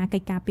បញ្ហាកិ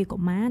ច្ចការពារកុ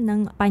មារនិង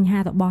បញ្ហា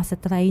របស់ស្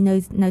ត្រី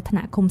នៅថ្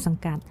នាក់ឃុំស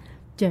ង្កាត់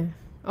ចា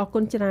អរគុ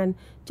ណច្រើន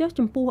ចុះ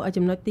ចំពោះ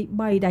ចំណុចទី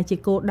3ដែលជា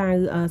គោលដៅ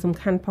សំ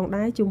ខាន់ផង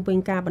ដែរជុំវិញ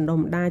ការបណ្ដុះ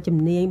បណ្ដាលជំ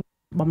នាញ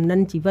បំណិន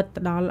ជីវិតទៅ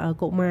ដល់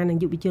កុមារនិង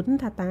យុវជន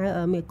ថាតើ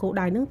មានគោល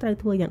ដៅនឹងត្រូវ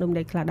ធ្វើយ៉ាងដូចម្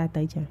តេចខ្លះដែរ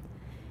ទៅ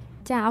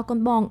ចាអរគុណ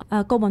បង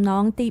គោលបំណ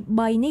ងទី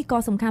3នេះក៏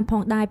សំខាន់ផ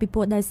ងដែរពីព្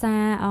រោះដោយសា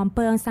រអំ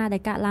ពើហិង្សាដែ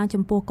លកើតឡើង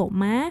ចំពោះកុ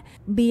មារ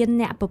មាន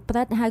អ្នកប្រព្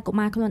រឹត្តហើយកុ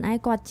មារខ្លួនឯង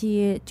គាត់ជា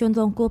ជន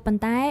រងគ្រោះប៉ុ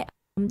ន្តែ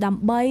ដើ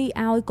ម្បី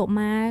ឲ្យកុ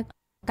មារ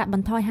កាត់ប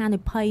ន្ថយហានិ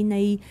ភ័យ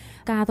នៃ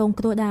ការរង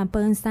គ្រោះដោយអំ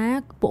ពើហិង្សា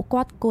ពួក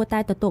គាត់គួរតែ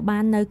ទទួលបា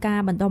ននៅការ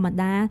បណ្ដុះបណ្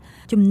ដាល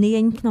ជំនា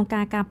ញក្នុង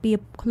ការការពារ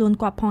ខ្លួន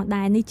គាត់ផង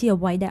ដែរនេះជា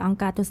អ្វីដែលអង្គ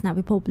ការទស្សន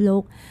វិភពលោ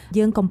ក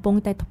យើងកំពុង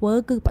តែធ្វើ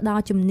គឺផ្ដ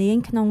ល់ជំនាញ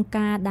ក្នុង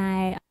ការដែ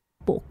ល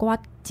ពួកគា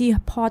ត់ជៀស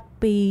ផុត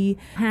ពី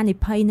ហានិ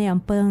ភ័យនៃ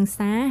អំពើហិង្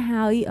សា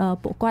ហើយ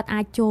ពួកគាត់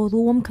អាចចូល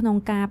រួមក្នុង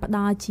ការផ្ដ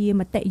ល់ជា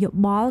មតិយោ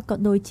បល់ក៏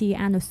ដូចជា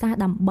អនុសាសន៍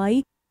ដើម្បី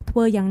ធ្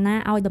វើយ៉ាងណា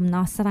ឲ្យដំ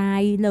ណោះស្រា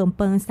យលើអំ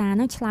ពើហិង្សា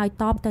នឹងឆ្លើយ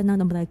តបទៅនឹង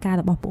តម្រូវការ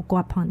របស់ពួកគា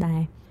ត់ផងដែ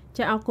រ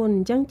ចាអរគុណអ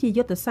ញ្ចឹងជា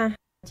យុទ្ធសាស្ត្រ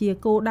ជា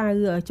គោលដៅ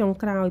ចុង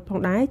ក្រោយផង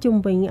ដែរជុំ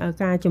វិញ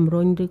ការជំ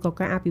រុញឬក៏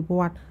ការអភិវ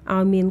ឌ្ឍ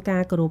ឲ្យមានកា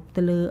រគោរព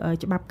ទៅលើ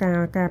ច្បាប់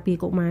ការពារ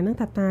កុមារនឹង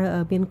ថាតើ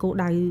មានគោល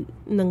ដៅ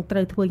នឹងត្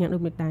រូវធ្វើយ៉ាងដូ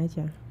ចម្តេចដែរ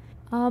ចា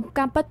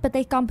ការពិតប្រ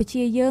ទេសកម្ពុ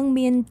ជាយើង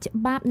មានច្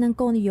បាប់និង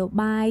គោលនយោ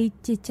បាយ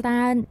ជាច្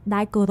រើន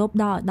ដែលគោរព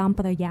ដល់ឧត្តម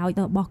ប្រយោជន៍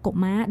របស់កុ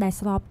មារដែល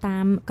ស្របតា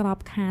មក្រប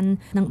ខ័ណ្ឌ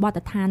និងបទ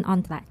ដ្ឋានអ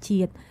ន្តរ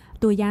ជាតិ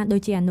តួយ៉ាងដូ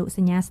ចជាអនុស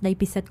ញ្ញាស្តី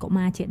ពីសិទ្ធិកុ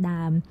មារជា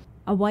ដើម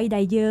អ្វី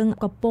ដែលយើង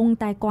កំពុង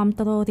តែគាំ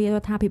ទ្ររាជរ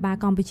ដ្ឋាភិបាល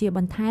កម្ពុជាប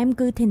ន្ថែម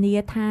គឺធានា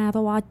ថា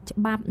រាល់ច្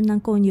បាប់និង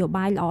គោលនយោ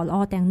បាយល្អ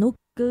ៗទាំងនោះ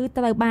គឺ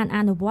ត្រូវបានអ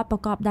នុវត្តប្រ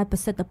កបដោយប្រ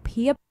សិទ្ធ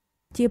ភាព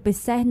ជាពិ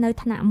សេសនៅ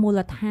ថ្នាក់មូល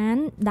ដ្ឋាន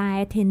ដែល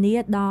ធានា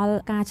ដល់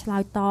ការឆ្លើ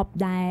យតប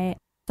ដែល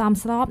សម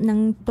ស្របនិង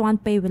ទាន់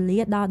ពេលវេលា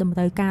ដល់តម្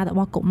រូវការរប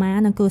ស់កុមារ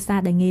និងគ្រួសារ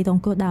ដែលងាយរង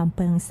គ្រោះដោយអំ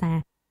ពើហិង្សា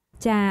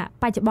ចា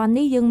បច្ចុប្បន្ន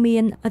នេះយើងមា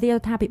នរាជរ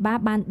ដ្ឋាភិបាល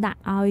បានដាក់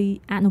ឲ្យ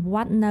អនុវ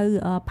ត្តនៅ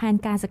ផែន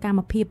ការសកម្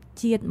មភាព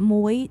ជាតិ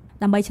មួយ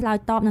ដើម្បីឆ្លើយ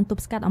តបនឹងទ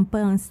ប់ស្កាត់អំពើ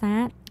ហិង្សា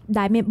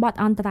ដែលមានបទ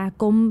អន្តរា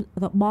គមន៍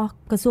របស់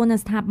ក្រសួងនិង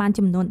ស្ថាប័ន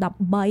ចំនួន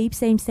13ផ្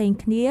សេង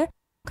គ្នា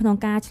ក្នុង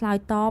ការឆ្លើយ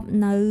តប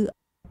នៅ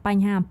ប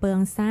ញ្ហាអំពើ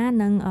ហិង្សា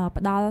និង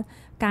ផ្ដល់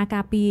ការ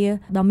ការពារ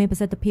ដ៏មានប្រ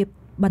សិទ្ធភាព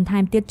បន្ថែ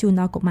មទៀតជូន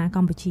ដល់កុមារក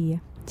ម្ពុជា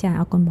ចា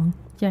អរគុណបង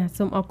ចា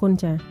សូមអរគុណ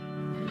ចា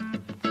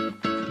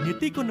នី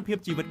តិគុណភាព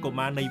ជីវិតកុ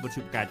មារនៃវិទ្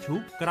យុការឈូក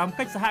ក្រោម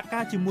កិច្ចសហកា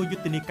រជាមួយយុ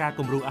ទ្ធនាការ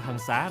គំរូអហិ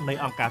ង្សានៃ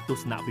អង្គការទ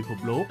ស្សនពិភព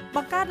លោកប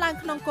ង្កើតឡើង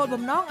ក្នុងគោល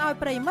បំណងឲ្យ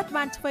ប្រិយមិត្ត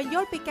បានឆ្វេងយ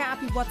ល់ពីការអ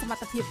ភិវឌ្ឍសម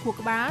ត្ថភាពខួរ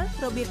ក្បាល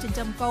របៀបចិញ្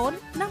ចឹមកូន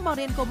និងបង្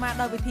រៀនកុមារ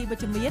ដោយវិធីវិ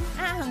ជ្ជមាន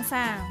អហិង្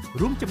សា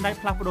រួមចំណែក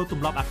ផ្លាស់ប្តូរទ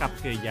ម្លាប់អាកប្ប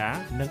កិរិយា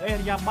និងឥ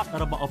រិយាបថ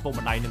របស់ឪពុក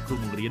ម្ដាយនិងគ្រូ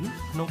បង្រៀន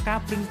ក្នុងការ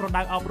ព្រៀងប្រ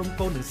ដៅអប់រំ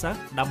កូននិងសិស្ស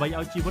ដើម្បី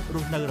ឲ្យជីវិតរ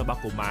ស់នៅរបស់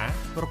កុមារ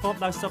ប្រកប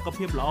ដោយសុខ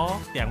ភាពល្អ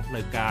ទាំងផ្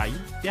លូវកាយ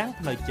ទាំង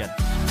ផ្លូវចិត្ត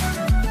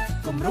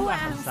គំរូអ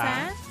ហិង្សា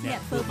អ្នក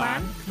ធ្វើបាន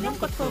ខ្ញុំ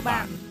ក៏ធ្វើ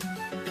បាន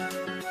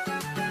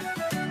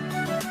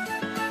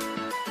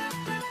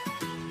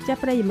ចា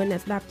ប្រិយមិត្តអ្ន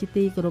កស្ដាប់ជា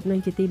ទីគោរពនិង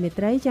ជាទីមេ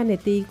ត្រីចានេ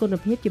តិគុណ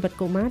ភាពជីវិត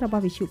កុមាររប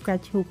ស់វិទ្យុការ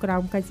ឈូកក្រោ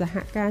មកិច្ចសហ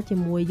ការជា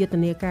មួយយុទ្ធ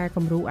នាការ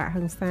គំរូអ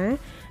ហិង្សា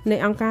នៃ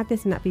អង្គការទ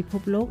ស្សនពិភ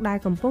ពលោកដែល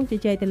កំពុងជ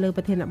ជែកទៅលើ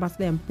ប្រធានបទស្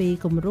ដីអំពី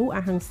គំរូអ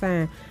ហិង្សា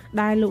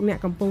ដែលលោកអ្នក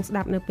កំពុងស្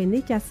ដាប់នៅពេល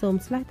នេះចាសូម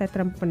ស្លេះតែត្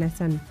រឹមប៉ុណ្ណេះ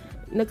សិន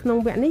នៅក្នុង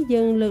វគ្គនេះ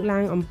យើងលើកឡើ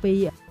ងអំពី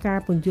ការ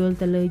ពន្យល់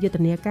ទៅលើយុទ្ធ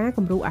នាការ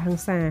គំរូអហិ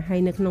ង្សាហើយ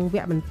នៅក្នុងវ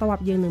គ្គបន្ទា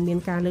ប់យើងនឹងមាន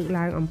ការលើក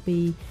ឡើងអំពី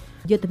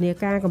យុទ្ធនា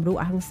ការគំរូ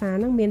អហិង្សា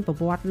នឹងមានប្រ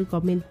វត្តិឬក៏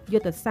មានយុ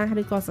ទ្ធសាស្ត្រ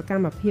ឬក៏សក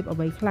ម្មភាពអ្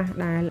វីខ្លះ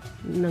ដែល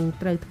នឹង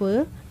ត្រូវធ្វើ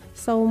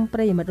សូមប្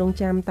រិយមិត្តរង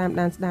ចាំតាម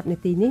ដានស្ដាប់នា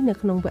ទីនេះនៅ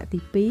ក្នុងវគ្គ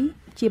ទី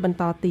2ជាបន្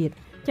តទៀត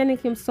ចា៎នេះ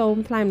ខ្ញុំសូម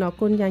ថ្លែងអំណរ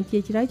គុណយ៉ាងជ្រា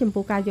លជ្រៅចំ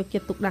ពោះការយកចិ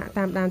ត្តទុកដាក់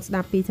តាមដានស្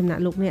ដាប់ពីសំណា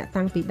ក់លោកអ្នក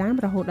តាំងពីដើម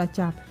រហូតដល់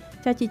ចប់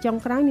ចាជាចុង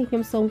ក្រោយនេះខ្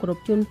ញុំសូមគោរព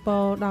ជូនព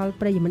រដល់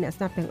ប្រិយមិត្តអ្នក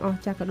ស្ដាប់ទាំងអស់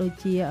ចាក៏ដូច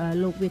ជា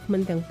លោកវាគ្មិ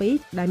នទាំងពីរ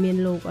ដែលមាន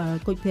លោក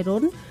គុជភិរុ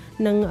ន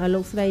និងលោ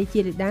កស្រីជា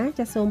រីដា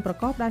ចាសូមប្រ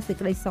កបដោយសេច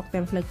ក្តីសុខ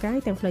ទាំងផ្លូវកាយ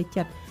ទាំងផ្លូវ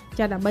ចិត្ត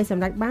ចាដើម្បីស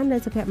ម្រេចបាននូ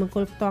វសុភមង្គ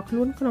លផ្ទាល់ខ្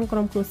លួនក្នុងក្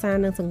រុមគ្រួសារ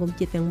និងសង្គម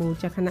ជាតិទាំងមូល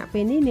ចាខណៈពេ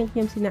លនេះនាងខ្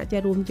ញុំស៊ីណាចា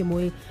រួមជាមួ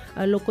យ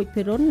លោកគុជ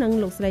ភិរុននិង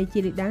លោកស្រីជា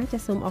រីដាចា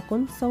សូមអរគុ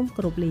ណសូម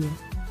គោរព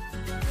លា